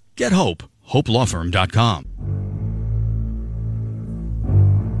 KXNO 10. Get Hope. HopeLawFirm.com.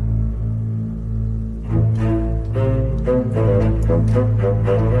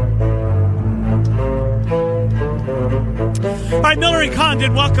 All right, Miller and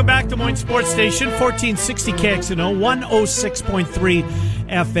Condon, welcome back to Des Moines Sports Station, 1460 KXNO, 106.3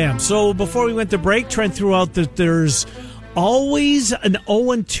 FM. So before we went to break, Trent threw out that there's always an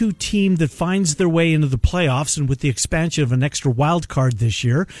 0-2 team that finds their way into the playoffs, and with the expansion of an extra wild card this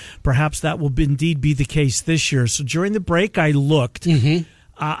year, perhaps that will indeed be the case this year. So during the break, I looked.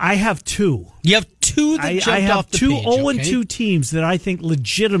 I have 2. You have 2 that jumped I have off the 2 page. 0-2 teams that I think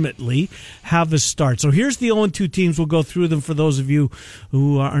legitimately have a start. So here's the 0-2 teams. We'll go through them for those of you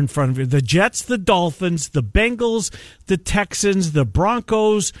who are in front of you. The Jets, the Dolphins, the Bengals, the Texans, the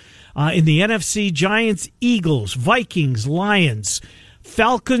Broncos. In the NFC, Giants, Eagles, Vikings, Lions,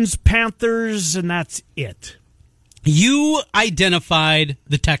 Falcons, Panthers, and that's it. You identified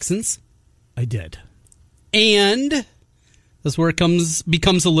the Texans. I did. And that's where it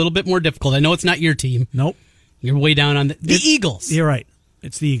becomes a little bit more difficult. I know it's not your team. Nope. You're way down on the Eagles. You're right.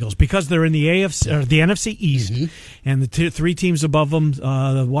 It's the Eagles because they're in the AFC or the NFC East, and the 3 teams above them.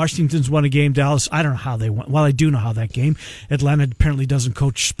 The Washington's won a game. Dallas, I don't know how they won. Well, I do know how that game. Atlanta apparently doesn't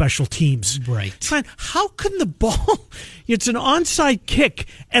coach special teams. Right. Fine. How can the ball? It's an onside kick.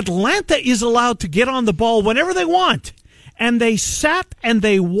 Atlanta is allowed to get on the ball whenever they want. And they sat and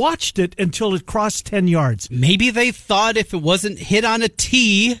they watched it until it crossed 10 yards. Maybe they thought if it wasn't hit on a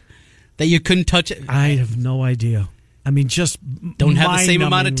tee that you couldn't touch it. I have no idea. I mean, just don't have the same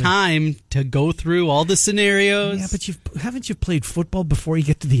amount of time to go through all the scenarios. Yeah, but haven't you played football before you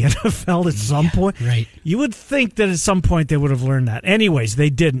get to the NFL at some point? Right. You would think that at some point they would have learned that. Anyways, they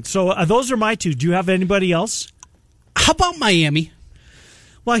didn't. So those are my 2. Do you have anybody else? How about Miami?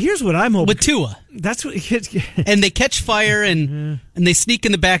 Well, here's what I'm hoping. With Tua. That's what. And they catch fire and they sneak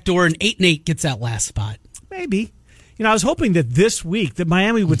in the back door and 8-8 gets that last spot. Maybe. You know, I was hoping that this week that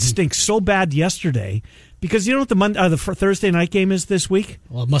Miami would stink so bad yesterday because you know what the Thursday night game is this week?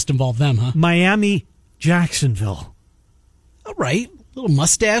 Well, it must involve them, huh? Miami, Jacksonville. All right. Little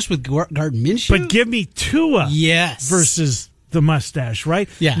mustache with Gardner Minshew. But give me Tua versus the mustache, right?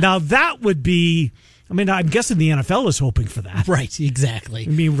 Yeah. Now that would be... I mean, I'm guessing the NFL is hoping for that. Right, exactly. I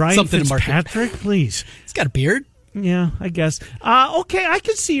mean, Ryan Fitzpatrick, please. He's got a beard. Yeah, I guess. Okay, I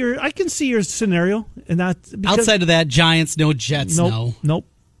can see your scenario in that. Outside of that, Giants, no. Jets, no. Nope.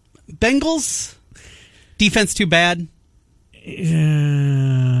 Bengals, defense too bad. They're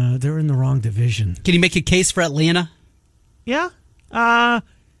in the wrong division. Can you make a case for Atlanta? Yeah. That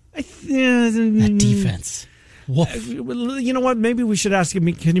defense. You know what? Maybe we should ask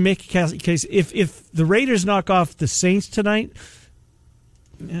him. Can you make a case if the Raiders knock off the Saints tonight?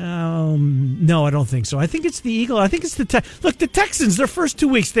 No, I don't think so. I think it's the Eagle. I think it's the look. The Texans. Their first 2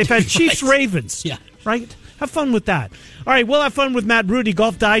 weeks, they've had Chiefs, Ravens. Yeah, right. Have fun with that. All right, we'll have fun with Matt Rudy,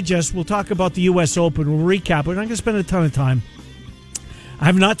 Golf Digest. We'll talk about the U.S. Open. We'll recap. We're not going to spend a ton of time. I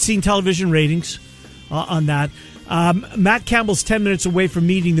have not seen television ratings on that. Matt Campbell's 10 minutes away from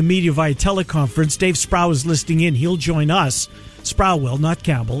meeting the media via teleconference. Dave Sproul is listening in. He'll join us. Sproul will, not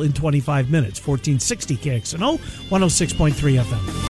Campbell, in 25 minutes. 1460 KXNO, 106.3 FM.